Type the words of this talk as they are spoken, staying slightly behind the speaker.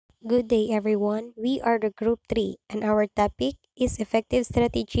Good day, everyone. We are the Group 3, and our topic is effective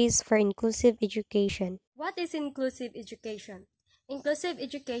strategies for inclusive education. What is inclusive education? Inclusive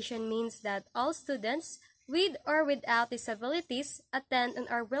education means that all students, with or without disabilities, attend and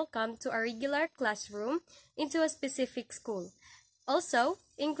are welcome to a regular classroom into a specific school. Also,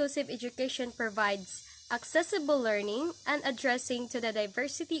 inclusive education provides accessible learning and addressing to the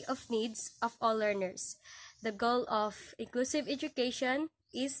diversity of needs of all learners. The goal of inclusive education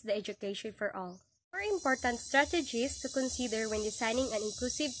is the education for all. Four important strategies to consider when designing an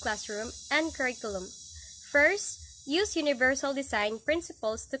inclusive classroom and curriculum. First, use universal design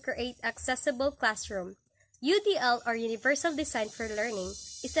principles to create accessible classroom. UDL, or Universal Design for Learning,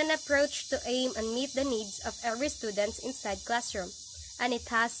 is an approach to aim and meet the needs of every student inside classroom, and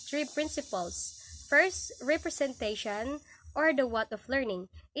it has three principles. First, representation, or the what of learning.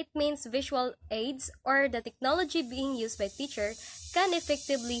 It means visual aids or the technology being used by teacher can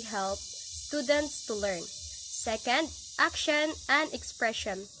effectively help students to learn. Second, action and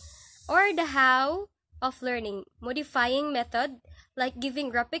expression, or the how of learning. Modifying method like giving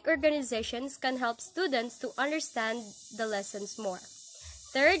graphic organizations can help students to understand the lessons more.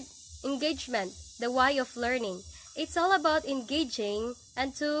 Third, engagement, the why of learning. It's all about engaging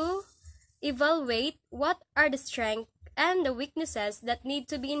and to evaluate what are the strengths and the weaknesses that need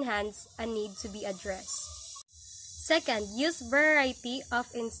to be enhanced and need to be addressed. Second, use variety of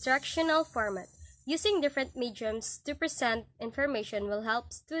instructional format. Using different mediums to present information will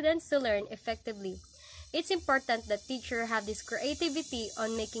help students to learn effectively. It's important that teachers have this creativity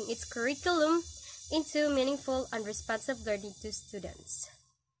on making its curriculum into meaningful and responsive learning to students.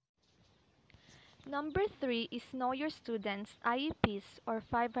 Number 3 is Know Your Students IEPs or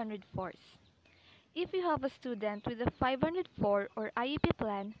 504s. If you have a student with a 504 or IEP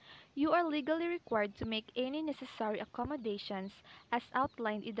plan, you are legally required to make any necessary accommodations as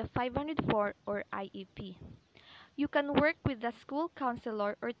outlined in the 504 or IEP. You can work with the school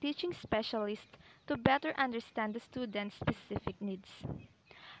counselor or teaching specialist to better understand the student's specific needs.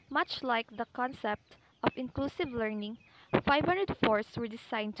 Much like the concept of inclusive learning, 504s were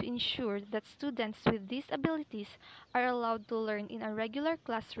designed to ensure that students with these abilities are allowed to learn in a regular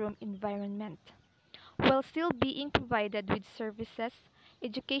classroom environment, while still being provided with services,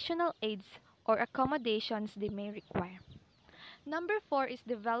 educational aids, or accommodations they may require. Number 4 is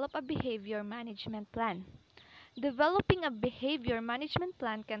develop a behavior management plan. Developing a behavior management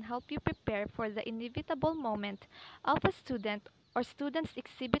plan can help you prepare for the inevitable moment of a student or students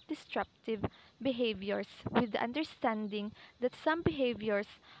exhibit disruptive behaviors with the understanding that some behaviors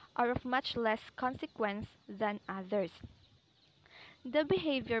are of much less consequence than others. The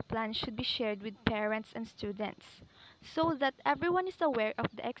behavior plan should be shared with parents and students so that everyone is aware of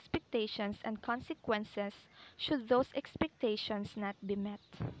the expectations and consequences should those expectations not be met.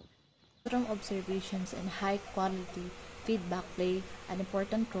 Classroom observations and high-quality feedback play an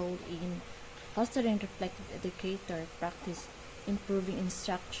important role in fostering reflective educator practice, improving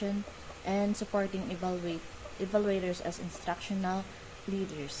instruction, and supporting evaluators as instructional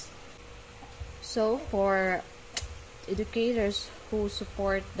leaders. So, for educators who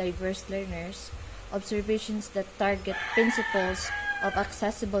support diverse learners, observations that target principles of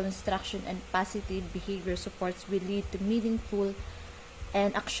accessible instruction and positive behavior supports will lead to meaningful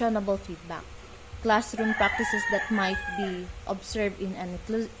and actionable feedback. Classroom practices that might be observed in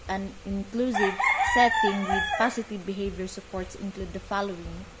an inclusive setting with positive behavior supports include the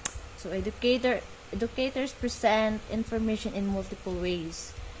following. So educators present information in multiple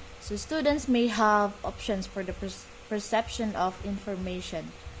ways. So students may have options for the perception of information,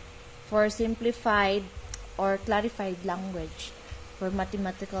 for simplified or clarified language, for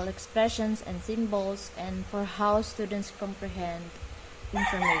mathematical expressions and symbols, and for how students comprehend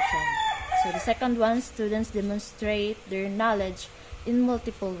information. So the second one, students demonstrate their knowledge in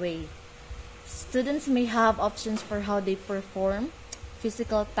multiple ways. Students may have options for how they perform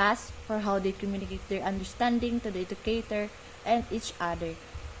physical tasks, for how they communicate their understanding to the educator and each other,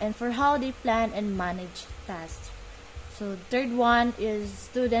 and for how they plan and manage tasks. So third one is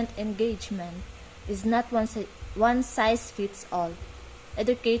student engagement is not one size fits all.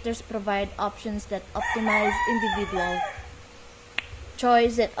 Educators provide options that optimize individual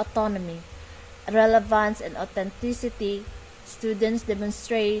choice and autonomy, relevance and authenticity. Students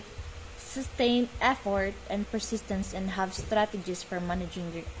demonstrate sustained effort and persistence and have strategies for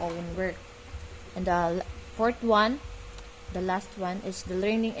managing their own work. And the fourth one, the last one, is the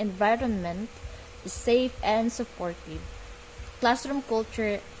learning environment is safe and supportive. Classroom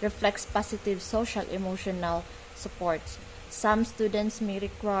culture reflects positive social emotional supports. Some students may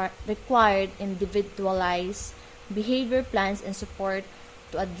require individualized behavior plans and support,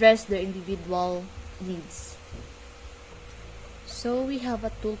 to address their individual needs. So we have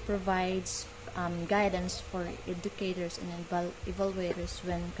a tool provides guidance for educators and evaluators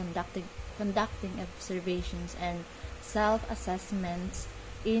when conducting observations and self-assessments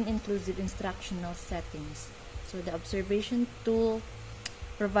in inclusive instructional settings. So the observation tool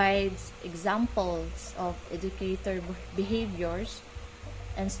provides examples of educator behaviors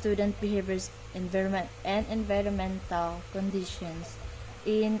and student behaviors and environmental conditions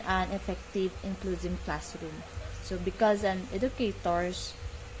in an effective inclusive classroom. So because an educator's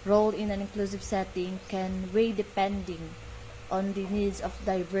role in an inclusive setting can vary depending on the needs of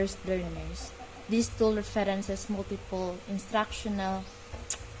diverse learners, this tool references multiple instructional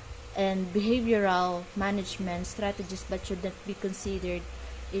and behavioral management strategies but should not be considered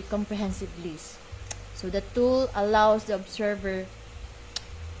a comprehensive list. So the tool allows the observer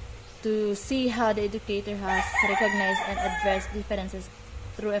to see how the educator has recognized and addressed differences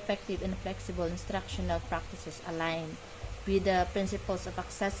through effective and flexible instructional practices aligned with the principles of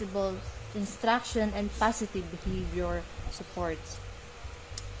accessible instruction and positive behavior supports.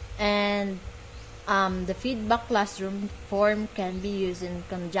 And the feedback classroom form can be used in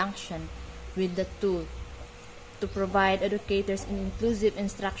conjunction with the tool to provide educators in inclusive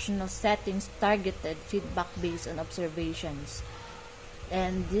instructional settings targeted feedback based on observations.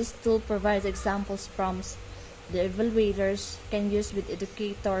 And this tool provides examples prompts the evaluators can use with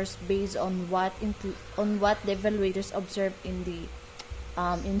educators based on what the evaluators observe in the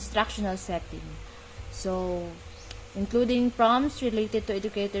instructional setting. So, including prompts related to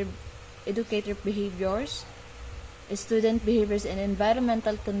educator behaviors, student behaviors, and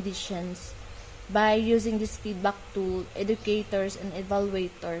environmental conditions. By using this feedback tool, educators and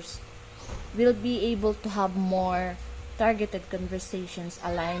evaluators will be able to have more targeted conversations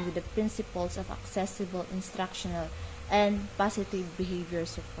aligned with the principles of accessible instructional and positive behavior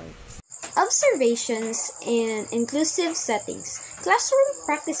supports. Observations in inclusive settings. Classroom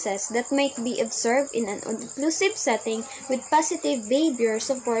practices that might be observed in an inclusive setting with positive behavior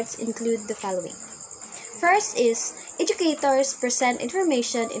supports include the following. First is, educators present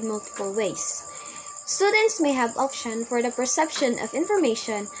information in multiple ways. Students may have option for the perception of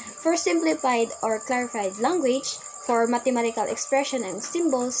information for simplified or clarified language, for mathematical expression and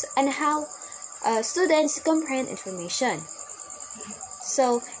symbols, and how students comprehend information.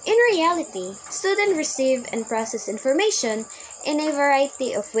 So, in reality, students receive and process information in a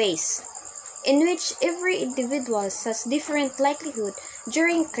variety of ways, in which every individual has different likelihood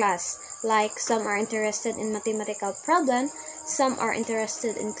during class, like some are interested in mathematical problem, some are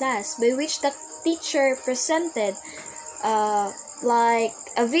interested in class, by which the teacher presented like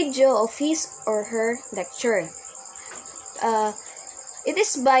a video of his or her lecture. It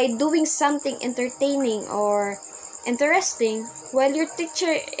is by doing something entertaining or interesting while you're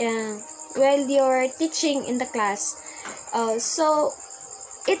teaching in the class. So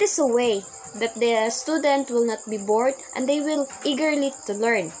it is a way that the student will not be bored and they will eagerly to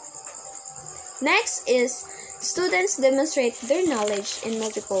learn. Next is students demonstrate their knowledge in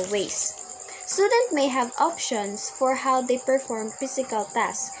multiple ways. Students may have options for how they perform physical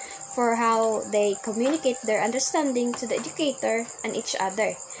tasks, for how they communicate their understanding to the educator and each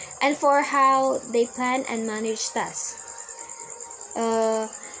other, and for how they plan and manage tasks.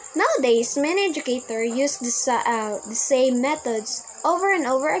 Nowadays, many educators use the same methods over and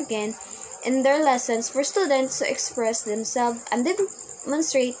over again in their lessons for students to express themselves and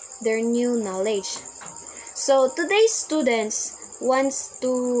demonstrate their new knowledge. So today's students wants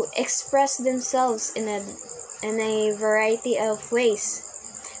to express themselves in a variety of ways.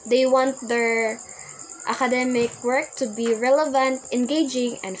 They want their academic work to be relevant,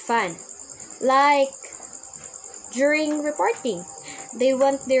 engaging, and fun. Like during reporting, they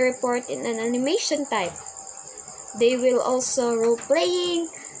want their report in an animation type. They will also role-playing,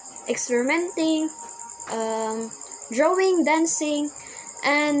 experimenting, drawing, dancing,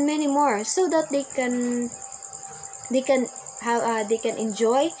 and many more, so that they can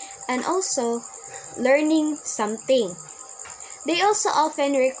enjoy and also learning something. They also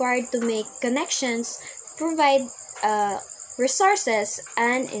often required to make connections, provide resources,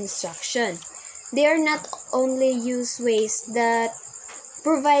 and instruction. They are not only use ways that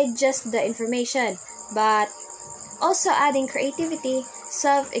provide just the information, but also adding creativity,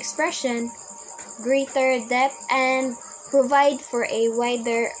 self-expression, greater depth, and provide for a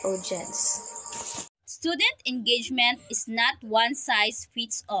wider audience. Student engagement is not one size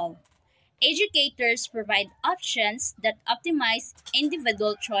fits all. Educators provide options that optimize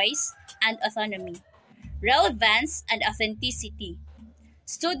individual choice and autonomy, relevance, and authenticity.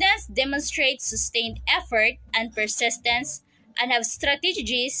 Students demonstrate sustained effort and persistence and have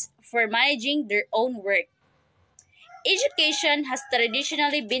strategies for managing their own work. Education has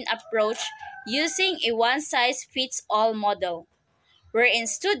traditionally been approached using a one-size-fits-all model, wherein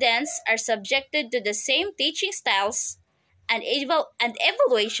students are subjected to the same teaching styles and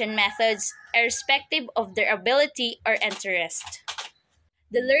evaluation methods irrespective of their ability or interest.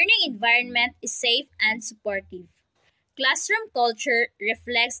 The learning environment is safe and supportive. Classroom culture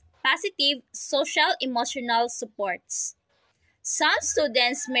reflects positive social emotional supports. Some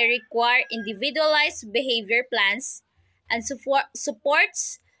students may require individualized behavior plans and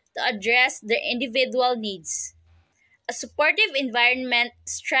supports to address their individual needs. A supportive environment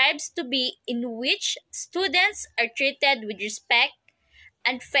strives to be in which students are treated with respect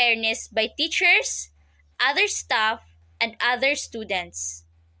and fairness by teachers, other staff, and other students.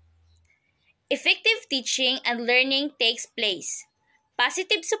 Effective teaching and learning takes place.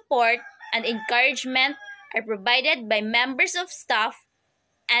 Positive support and encouragement are provided by members of staff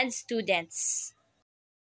and students.